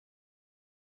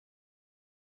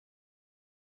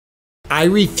I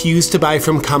refuse to buy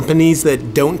from companies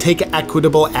that don't take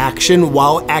equitable action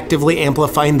while actively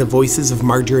amplifying the voices of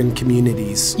marginal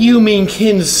communities. You mean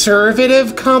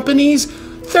conservative companies?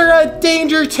 They're a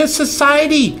danger to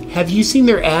society. Have you seen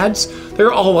their ads?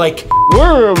 They're all like,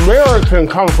 we're American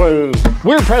companies.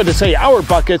 We're proud to say our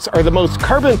buckets are the most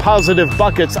carbon positive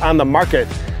buckets on the market.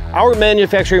 Our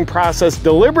manufacturing process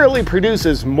deliberately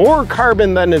produces more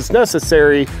carbon than is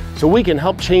necessary so we can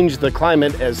help change the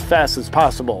climate as fast as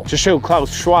possible. To show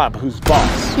Klaus Schwab who's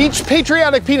boss. Each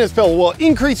patriotic penis pill will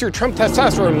increase your Trump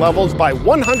testosterone levels by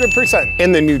 100%.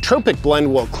 And the nootropic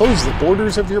blend will close the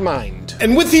borders of your mind.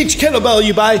 And with each kettlebell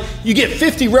you buy, you get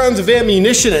 50 rounds of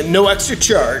ammunition at no extra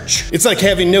charge. It's like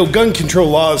having no gun control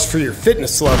laws for your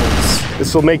fitness levels.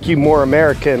 This will make you more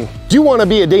American. Do you want to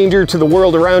be a danger to the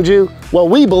world around you? Well,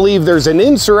 we believe there's an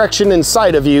insurrection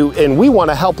inside of you, and we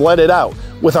want to help let it out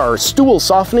with our stool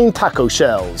softening taco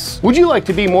shells. Would you like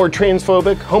to be more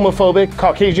transphobic, homophobic,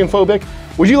 Caucasian phobic?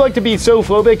 Would you like to be so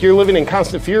phobic you're living in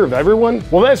constant fear of everyone?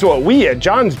 Well, that's what we at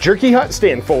John's Jerky Hut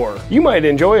stand for. You might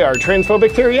enjoy our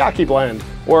transphobic teriyaki blend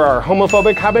or our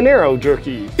homophobic habanero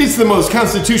jerky. It's the most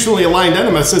constitutionally aligned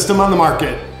enema system on the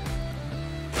market.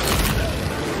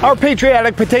 Our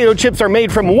patriotic potato chips are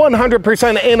made from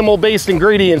 100% animal-based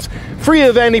ingredients, free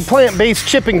of any plant-based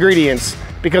chip ingredients.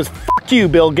 Because fuck you,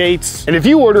 Bill Gates. And if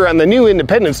you order on the new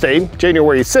Independence Day,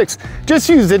 January 6th, just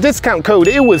use the discount code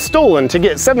ITWASSTOLEN to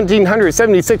get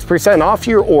 1,776% off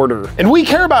your order. And we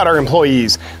care about our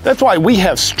employees. That's why we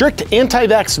have strict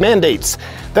anti-vax mandates.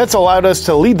 That's allowed us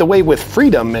to lead the way with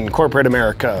freedom in corporate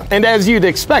America. And as you'd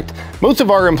expect, most of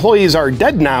our employees are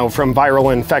dead now from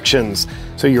viral infections,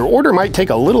 so your order might take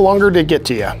a little longer to get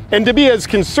to you. And to be as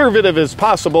conservative as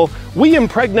possible, we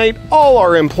impregnate all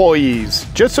our employees,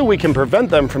 just so we can prevent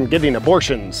them from getting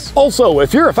abortions. Also,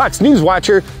 if you're a Fox News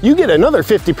watcher, you get another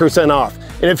 50% off.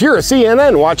 And if you're a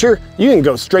CNN watcher, you can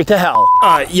go straight to hell.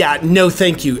 Yeah, no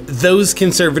thank you. Those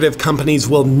conservative companies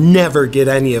will never get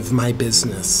any of my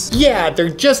business. yeah, they're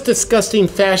just disgusting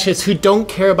fascists who don't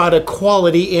care about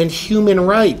equality and human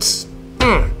rights.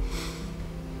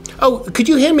 Oh, could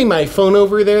you hand me my phone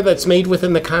over there that's made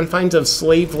within the confines of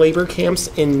slave labor camps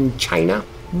in China?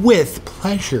 With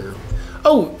pleasure.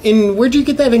 Oh, and where'd you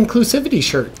get that inclusivity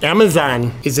shirt?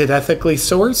 Amazon. Is it ethically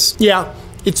sourced? Yeah,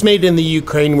 it's made in the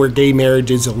Ukraine where gay marriage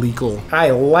is illegal.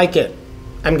 I like it.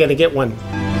 I'm gonna get one.